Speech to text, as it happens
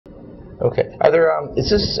Okay. Are there, is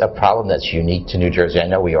this a problem that's unique to New Jersey? I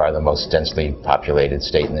know we are the most densely populated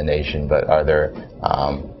state in the nation, but are there,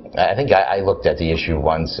 I think I looked at the issue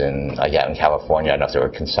once in California. I don't know if they were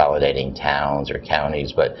consolidating towns or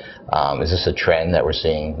counties, but is this a trend that we're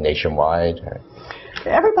seeing nationwide? Or?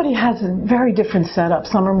 Everybody has a very different setup.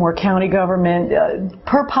 Some are more county government.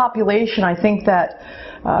 Per population, I think that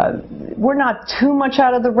we're not too much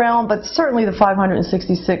out of the realm, but certainly the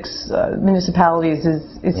 566 municipalities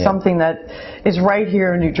is something that is right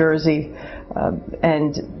here in New Jersey,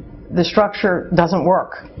 and the structure doesn't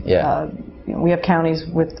work. Yeah. We have counties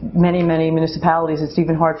with many, many municipalities. It's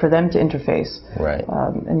even hard for them to interface. Right.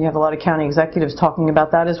 And you have a lot of county executives talking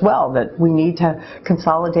about that as well, that we need to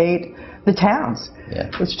consolidate the towns. Yeah.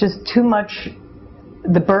 It's just too much.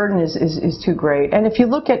 The burden is too great. And if you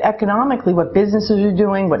look at economically what businesses are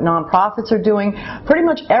doing, what nonprofits are doing, pretty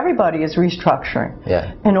much everybody is restructuring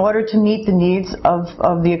in order to meet the needs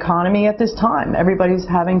of the economy at this time. Everybody's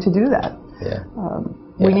having to do that. Yeah.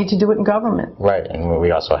 We need to do it in government. Right, and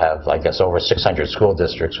we also have, I guess, over 600 school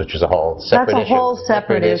districts, which is a whole separate issue. That's a whole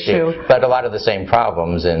separate issue. But a lot of the same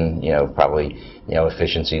problems, and probably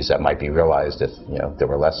efficiencies that might be realized if there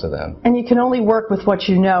were less of them. And you can only work with what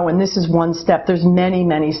you know, and this is one step. There's many,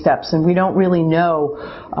 many steps, and we don't really know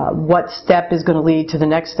what step is going to lead to the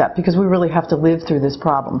next step, because we really have to live through this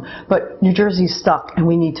problem. But New Jersey's stuck, and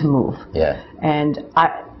we need to move. Yeah. And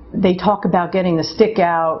they talk about getting the stick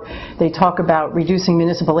out. They talk about reducing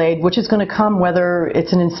municipal aid, which is going to come whether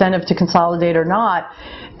it's an incentive to consolidate or not.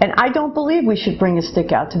 And I don't believe we should bring a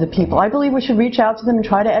stick out to the people. I believe we should reach out to them and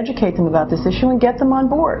try to educate them about this issue and get them on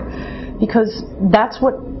board, because that's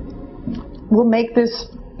what will make this,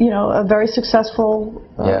 a very successful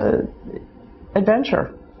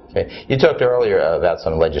adventure. Okay. You talked earlier about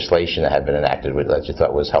some legislation that had been enacted that you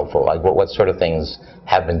thought was helpful. Like what sort of things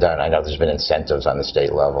have been done? I know there's been incentives on the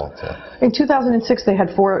state level. In 2006, they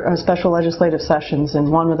had 4 special legislative sessions,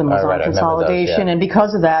 and one of them was on consolidation. And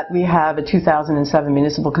because of that, we have a 2007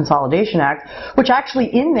 Municipal Consolidation Act, which actually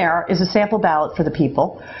in there is a sample ballot for the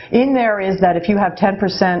people. In there is that if you have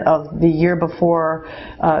 10% of the year before,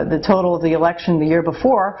 the total of the election the year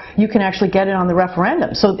before, you can actually get it on the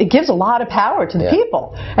referendum. So it gives a lot of power to the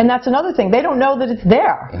people. And that's another thing. They don't know that it's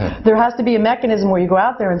there. Mm-hmm. There has to be a mechanism where you go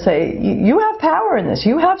out there and say, you have power in this.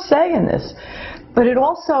 You have say in this. But it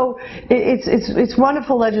also, it's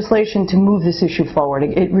wonderful legislation to move this issue forward.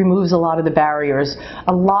 It removes a lot of the barriers.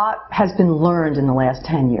 A lot has been learned in the last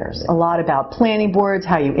 10 years. A lot about planning boards,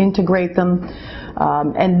 how you integrate them.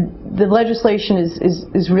 And the legislation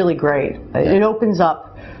is really great. It opens up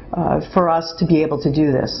for us to be able to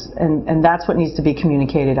do this, and that's what needs to be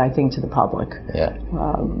communicated, I think, to the public. Yeah.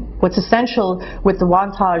 What's essential with the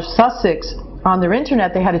Wantage Sussex, on their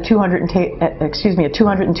internet, they had a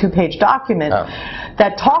 202-page document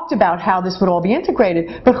that talked about how this would all be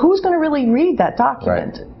integrated. But who's going to really read that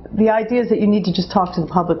document? Right. The idea is that you need to just talk to the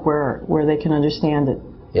public where they can understand it.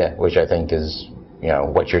 Yeah, which I think is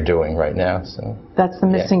what you're doing right now. So that's the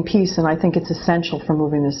missing piece, and I think it's essential for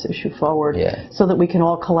moving this issue forward, so that we can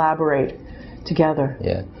all collaborate together.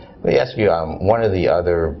 Yeah. Let me ask you, one of the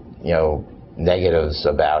other negatives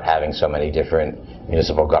about having so many different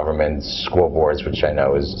municipal governments, school boards, which I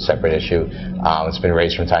know is a separate issue. It's been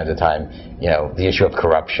raised from time to time, the issue of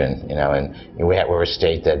corruption, and we're a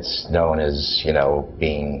state that's known as,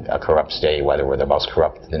 being a corrupt state, whether we're the most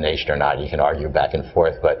corrupt in the nation or not. You can argue back and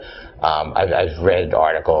forth, but I've read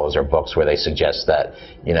articles or books where they suggest that,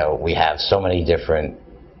 we have so many different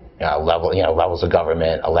levels of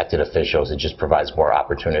government, elected officials. It just provides more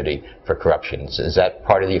opportunity for corruption. Is that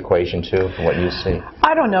part of the equation too, from what you see?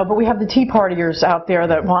 I don't know, but we have the Tea Partiers out there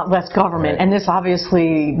that want less government, and this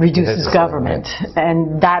obviously reduces government,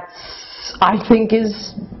 and that's, I think,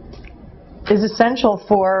 is essential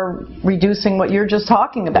for reducing what you're just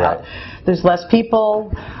talking about. Right. There's less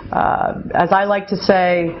people. As I like to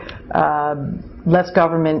say, less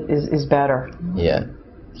government is better. Yeah.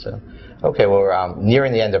 So. Okay, well, we're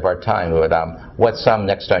nearing the end of our time, but what's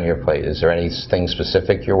next on your plate? Is there anything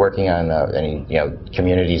specific you're working on? Any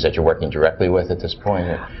communities that you're working directly with at this point?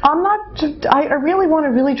 I'm not. I really want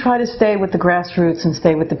to try to stay with the grassroots and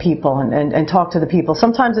stay with the people and talk to the people.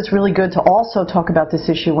 Sometimes it's really good to also talk about this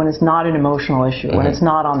issue when it's not an emotional issue, when it's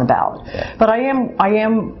not on the ballot. Yeah. But I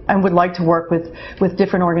am and would like to work with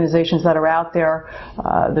different organizations that are out there.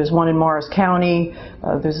 There's one in Morris County.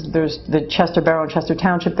 There's the Chester Borough and Chester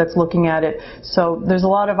Township that's looking at it. So there's a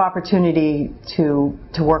lot of opportunity to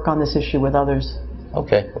work on this issue with others.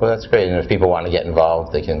 Okay, well that's great. And if people want to get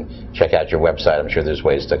involved, they can check out your website. I'm sure there's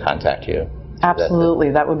ways to contact you.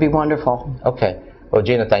 Absolutely, that would be wonderful. Okay. Well,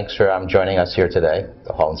 Gina, thanks for joining us here today,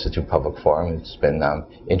 the Hall Institute Public Forum. It's been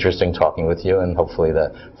interesting talking with you, and hopefully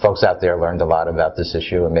the folks out there learned a lot about this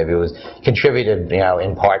issue, and maybe it was contributed,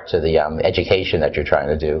 in part to the education that you're trying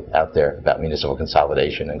to do out there about municipal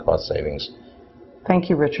consolidation and cost savings. Thank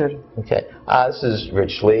you, Richard. Okay. This is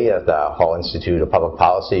Rich Lee at the Hall Institute of Public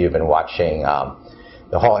Policy. You've been watching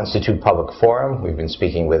the Hall Institute Public Forum. We've been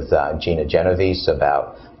speaking with Gina Genovese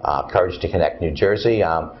about Courage to Connect New Jersey.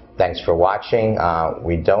 Thanks for watching.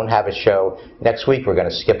 We don't have a show next week. We're going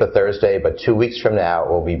to skip a Thursday, but 2 weeks from now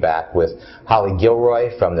we'll be back with Holly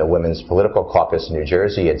Gilroy from the Women's Political Caucus in New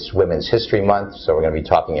Jersey. It's Women's History Month, so we're going to be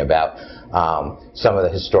talking about some of the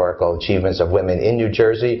historical achievements of women in New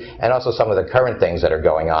Jersey, and also some of the current things that are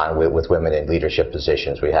going on with women in leadership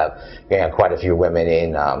positions. We have quite a few women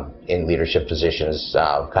in leadership positions,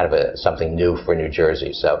 kind of something new for New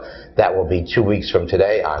Jersey. So that will be 2 weeks from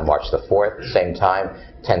today on March the 4th, same time,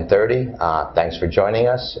 10:30. Thanks for joining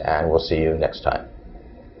us, and we'll see you next time.